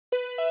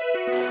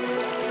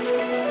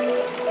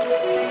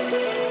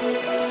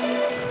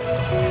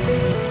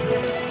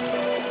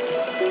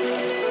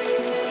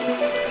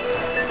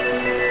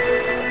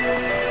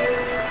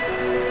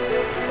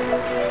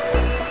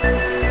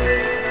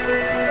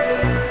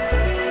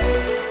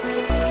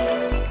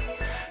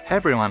Hey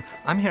everyone,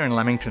 I'm here in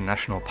Lamington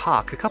National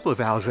Park, a couple of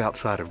hours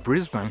outside of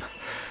Brisbane,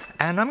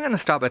 and I'm going to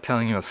start by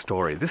telling you a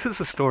story. This is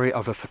the story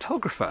of a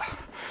photographer.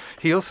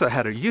 He also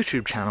had a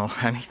YouTube channel,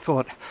 and he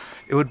thought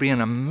it would be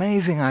an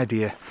amazing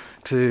idea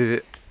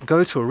to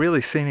go to a really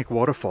scenic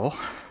waterfall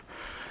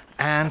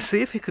and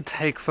see if he could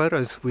take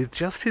photos with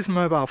just his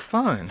mobile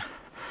phone,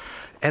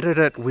 edit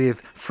it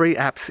with free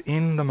apps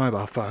in the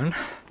mobile phone,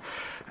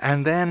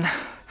 and then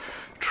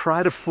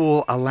try to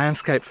fool a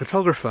landscape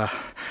photographer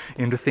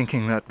into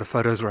thinking that the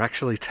photos were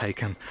actually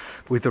taken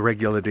with the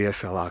regular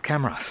DSLR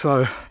camera.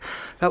 So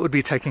that would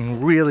be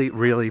taking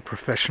really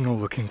professional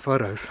looking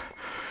photos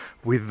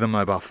with the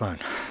mobile phone.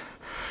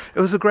 It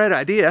was a great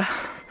idea,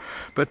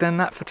 but then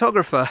that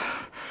photographer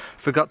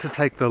forgot to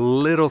take the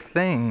little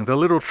thing, the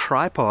little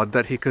tripod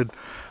that he could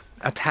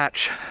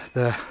attach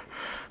the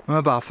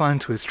mobile phone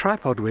to his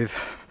tripod with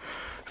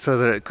so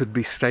that it could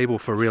be stable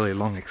for really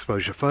long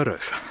exposure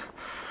photos.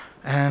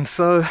 And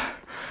so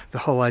the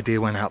whole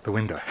idea went out the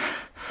window.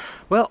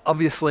 Well,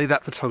 obviously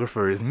that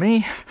photographer is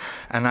me,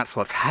 and that's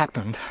what's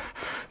happened.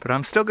 But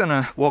I'm still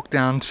gonna walk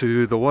down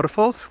to the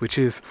waterfalls, which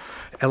is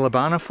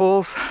Elabana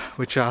Falls,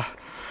 which are,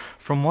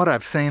 from what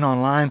I've seen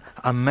online,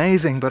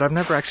 amazing, but I've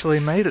never actually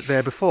made it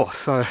there before.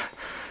 So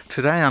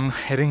today I'm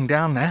heading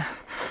down there,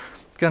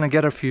 gonna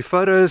get a few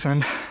photos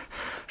and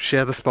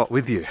share the spot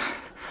with you.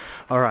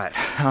 All right,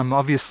 I'm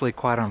obviously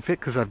quite unfit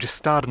because I've just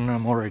started and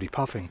I'm already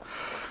puffing.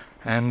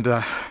 And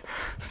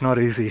it's not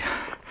easy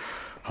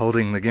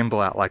holding the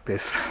gimbal out like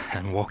this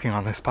and walking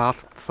on this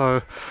path.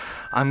 So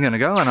I'm gonna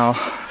go and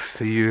I'll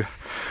see you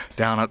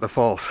down at the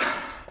falls.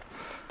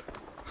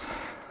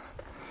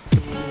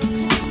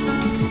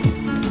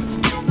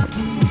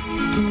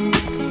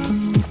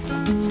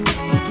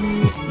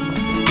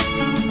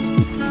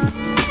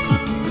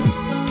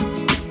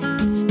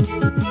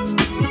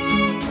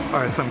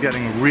 Alright, so I'm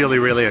getting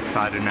really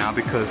excited now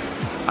because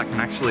I can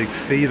actually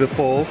see the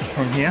falls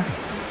from here.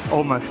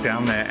 Almost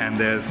down there, and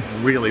they're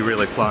really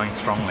flowing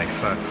strongly,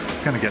 so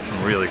I'm gonna get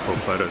some really cool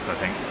photos, I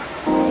think.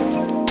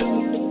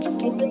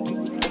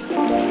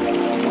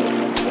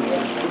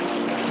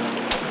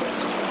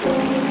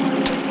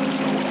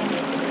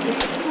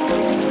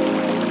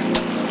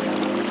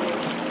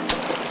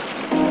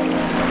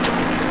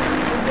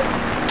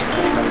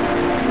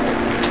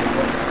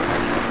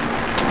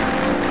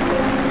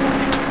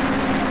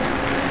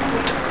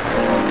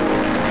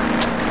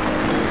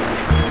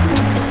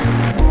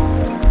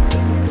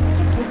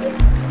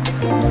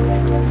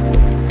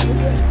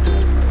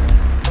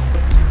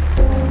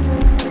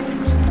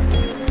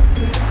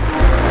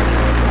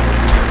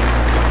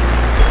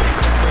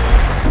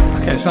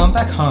 So I'm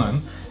back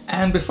home,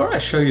 and before I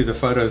show you the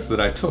photos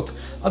that I took,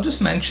 I'll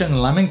just mention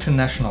Lamington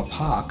National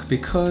Park,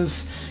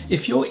 because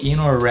if you're in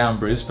or around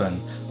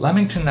Brisbane,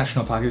 Lamington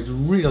National Park is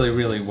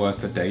really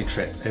worth a day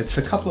trip. It's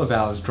a couple of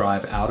hours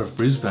drive out of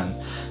Brisbane,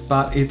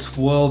 but it's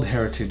World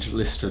Heritage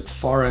listed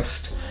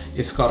forest.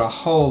 It's got a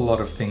whole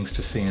lot of things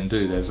to see and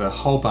do. There's a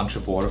whole bunch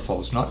of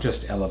waterfalls, not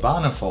just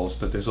Elabana Falls,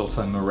 but there's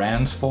also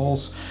Moran's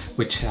Falls,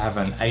 which have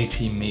an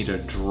 80-meter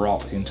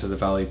drop into the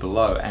valley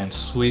below and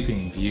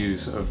sweeping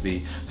views of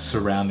the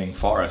surrounding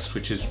forest,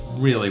 which is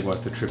really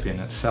worth the trip in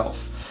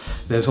itself.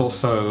 There's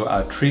also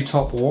a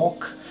treetop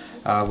walk,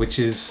 which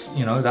is,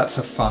 you know, that's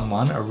a fun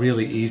one, a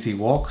really easy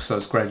walk, so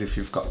it's great if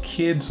you've got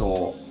kids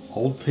or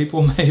old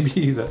people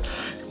maybe that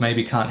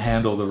maybe can't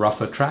handle the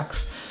rougher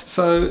tracks.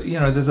 So, you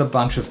know, there's a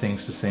bunch of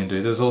things to see and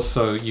do. There's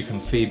also, you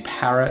can feed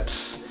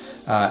parrots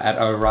at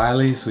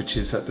O'Reilly's, which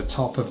is at the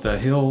top of the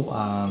hill.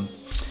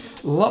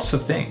 Lots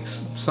of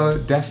things. So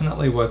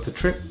definitely worth the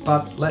trip,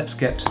 but let's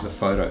get to the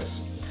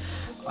photos.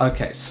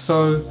 Okay,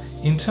 so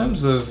in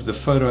terms of the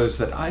photos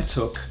that I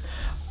took,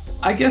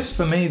 I guess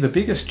for me the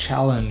biggest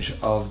challenge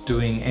of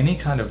doing any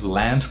kind of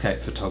landscape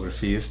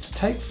photography is to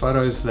take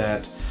photos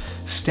that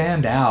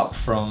stand out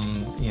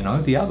from, you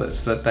know, the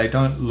others, that they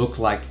don't look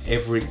like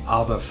every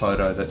other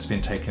photo that's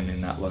been taken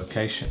in that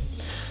location.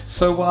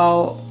 So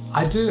while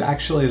I do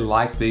actually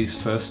like these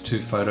first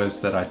two photos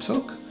that I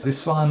took,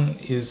 this one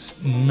is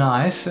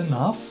nice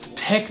enough.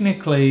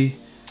 Technically,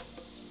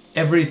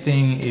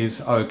 everything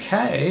is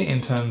okay in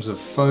terms of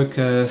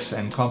focus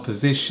and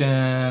composition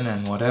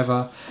and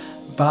whatever,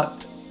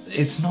 but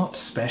it's not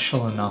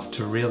special enough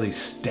to really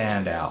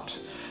stand out.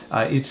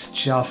 It's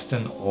just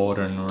an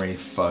ordinary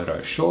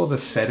photo. Sure, the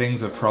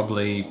settings are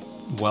probably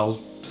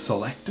well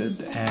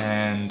selected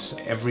and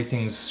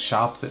everything's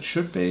sharp that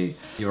should be.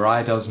 Your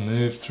eye does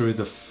move through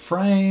the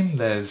frame.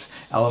 There's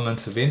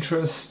elements of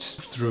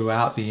interest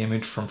throughout the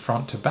image from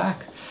front to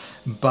back,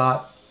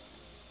 but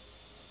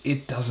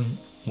it doesn't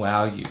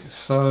wow you.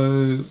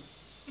 So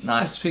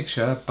nice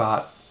picture,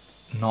 but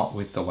not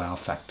with the wow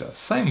factor.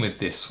 Same with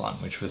this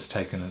one, which was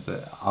taken at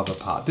the other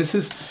part. This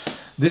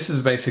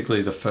is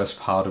basically the first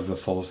part of the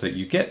falls that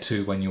you get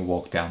to when you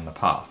walk down the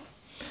path.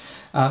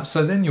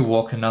 So then you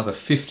walk another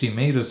 50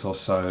 meters or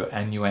so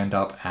and you end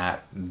up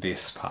at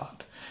this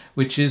part,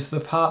 which is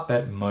the part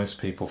that most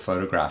people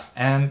photograph.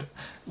 And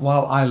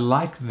while I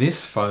like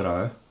this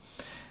photo,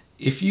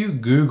 if you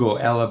Google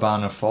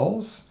Elabana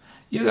Falls,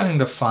 you're going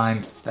to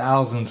find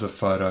thousands of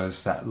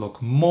photos that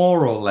look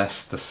more or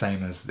less the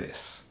same as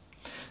this.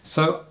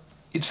 So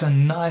it's a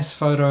nice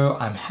photo,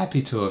 I'm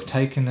happy to have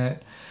taken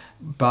it,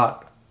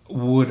 but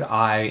would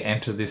I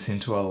enter this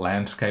into a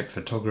landscape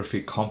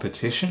photography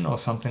competition or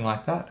something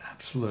like that?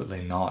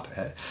 Absolutely not.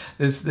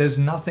 There's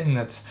nothing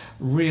that's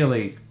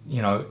really,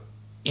 you know,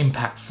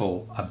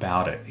 impactful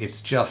about it.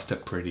 It's just a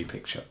pretty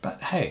picture.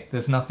 But hey,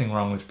 there's nothing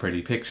wrong with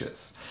pretty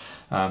pictures.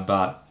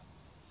 But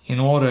in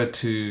order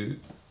to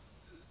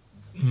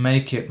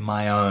make it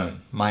my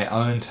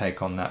own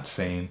take on that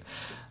scene,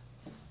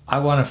 I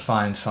want to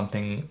find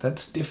something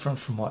that's different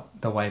from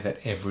the way that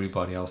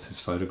everybody else is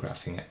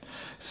photographing it.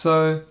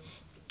 So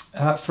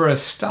for a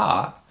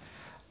start,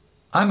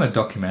 I'm a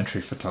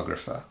documentary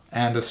photographer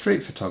and a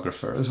street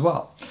photographer as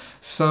well.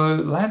 So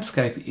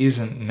landscape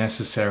isn't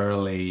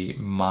necessarily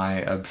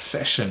my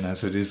obsession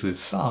as it is with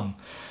some.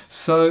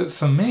 So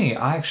for me,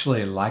 I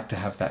actually like to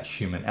have that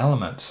human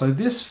element. So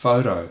this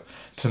photo,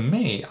 to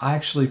me, I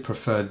actually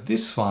preferred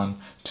this one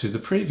to the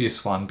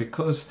previous one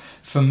because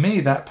for me,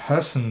 that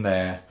person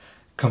there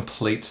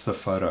completes the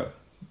photo.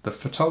 The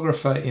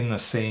photographer in the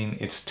scene,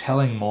 it's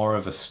telling more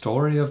of a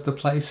story of the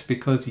place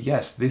because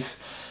yes, this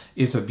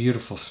is a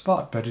beautiful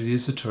spot, but it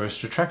is a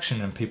tourist attraction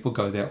and people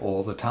go there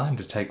all the time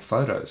to take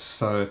photos.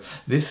 So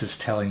this is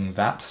telling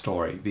that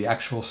story, the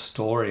actual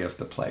story of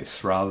the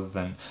place rather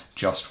than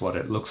just what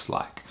it looks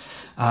like.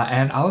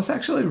 And I was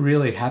actually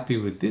really happy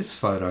with this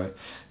photo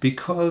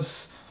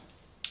because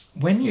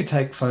when you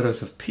take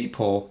photos of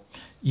people,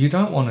 you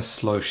don't want a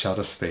slow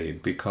shutter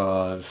speed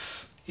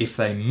because if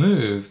they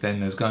move, then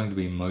there's going to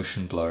be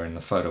motion blur in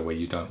the photo where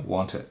you don't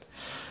want it.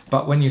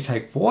 But when you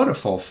take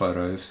waterfall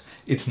photos,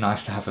 it's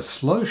nice to have a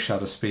slow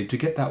shutter speed to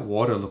get that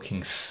water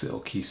looking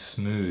silky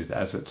smooth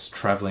as it's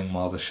traveling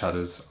while the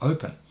shutter's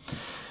open.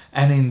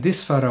 And in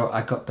this photo,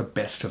 I got the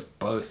best of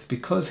both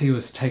because he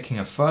was taking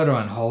a photo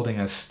and holding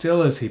as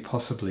still as he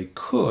possibly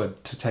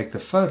could to take the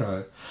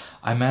photo.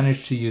 I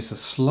managed to use a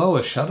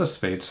slower shutter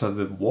speed so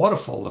the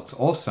waterfall looks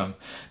awesome,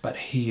 but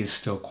he is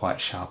still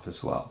quite sharp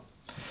as well.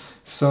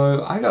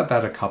 So I got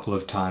that a couple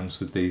of times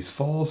with these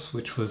falls,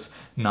 which was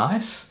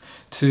nice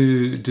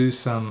to do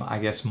some, I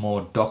guess,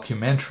 more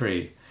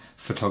documentary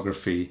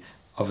photography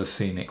of a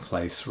scenic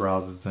place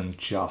rather than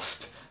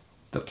just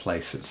the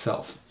place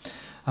itself.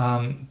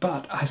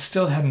 But I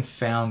still hadn't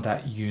found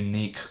that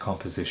unique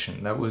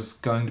composition that was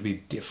going to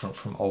be different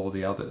from all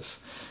the others.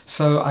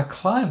 So I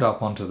climbed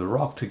up onto the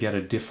rock to get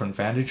a different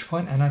vantage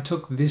point and I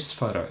took this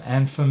photo.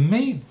 And for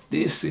me,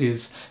 this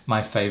is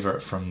my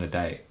favorite from the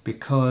day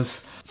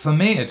because for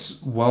me, it's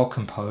well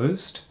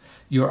composed.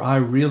 Your eye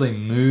really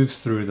moves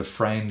through the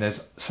frame.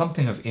 There's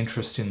something of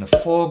interest in the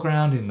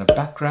foreground, in the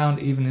background,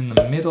 even in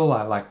the middle.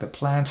 I like the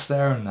plants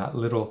there and that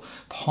little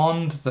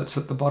pond that's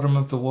at the bottom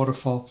of the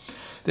waterfall.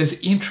 There's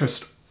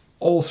interest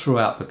all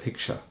throughout the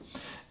picture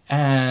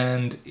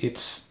and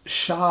it's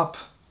sharp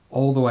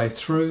all the way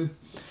through.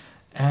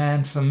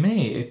 And for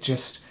me,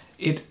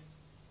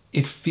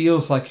 it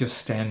feels like you're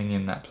standing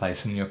in that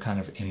place and you're kind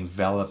of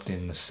enveloped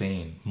in the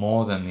scene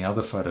more than the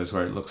other photos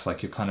where it looks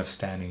like you're kind of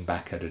standing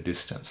back at a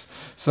distance.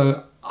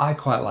 So I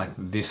quite like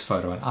this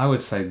photo and I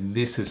would say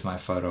this is my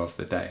photo of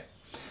the day.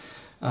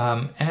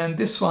 And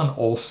this one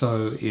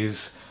also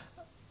is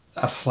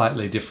a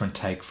slightly different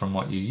take from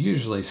what you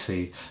usually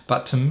see,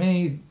 but to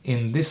me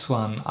in this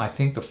one I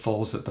think the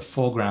falls at the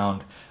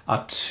foreground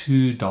are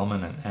too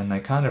dominant and they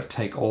kind of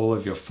take all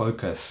of your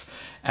focus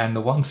and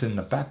the ones in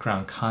the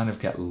background kind of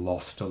get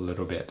lost a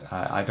little bit.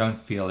 I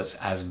don't feel it's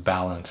as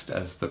balanced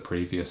as the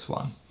previous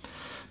one,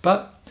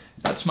 but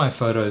that's my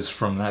photos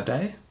from that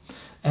day.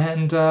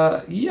 And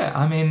yeah,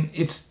 I mean,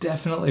 it's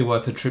definitely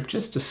worth a trip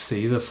just to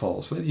see the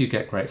falls, whether you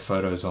get great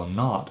photos or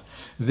not.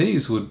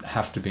 These would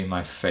have to be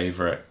my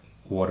favorite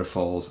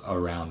waterfalls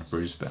around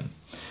Brisbane,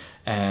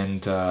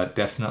 and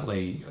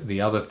definitely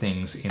the other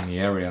things in the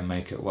area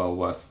make it well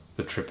worth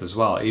the trip as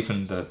well.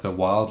 Even the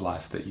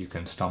wildlife that you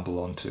can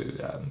stumble onto,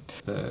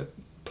 the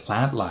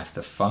plant life,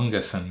 the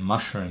fungus and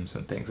mushrooms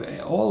and things,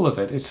 all of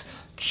it, it's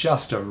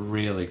just a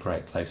really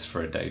great place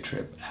for a day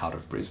trip out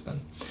of Brisbane.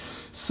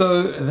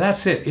 So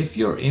that's it. If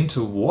you're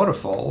into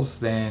waterfalls,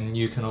 then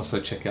you can also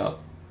check out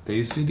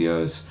these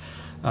videos.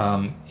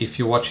 If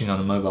you're watching on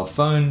a mobile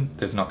phone,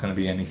 there's not going to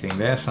be anything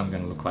there, so I'm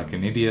going to look like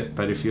an idiot.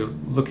 But if you're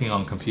looking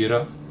on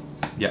computer,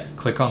 yeah,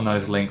 click on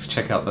those links,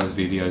 check out those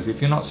videos. If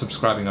you're not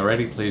subscribing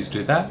already, please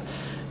do that.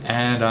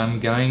 And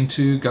I'm going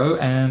to go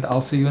and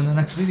I'll see you in the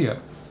next video.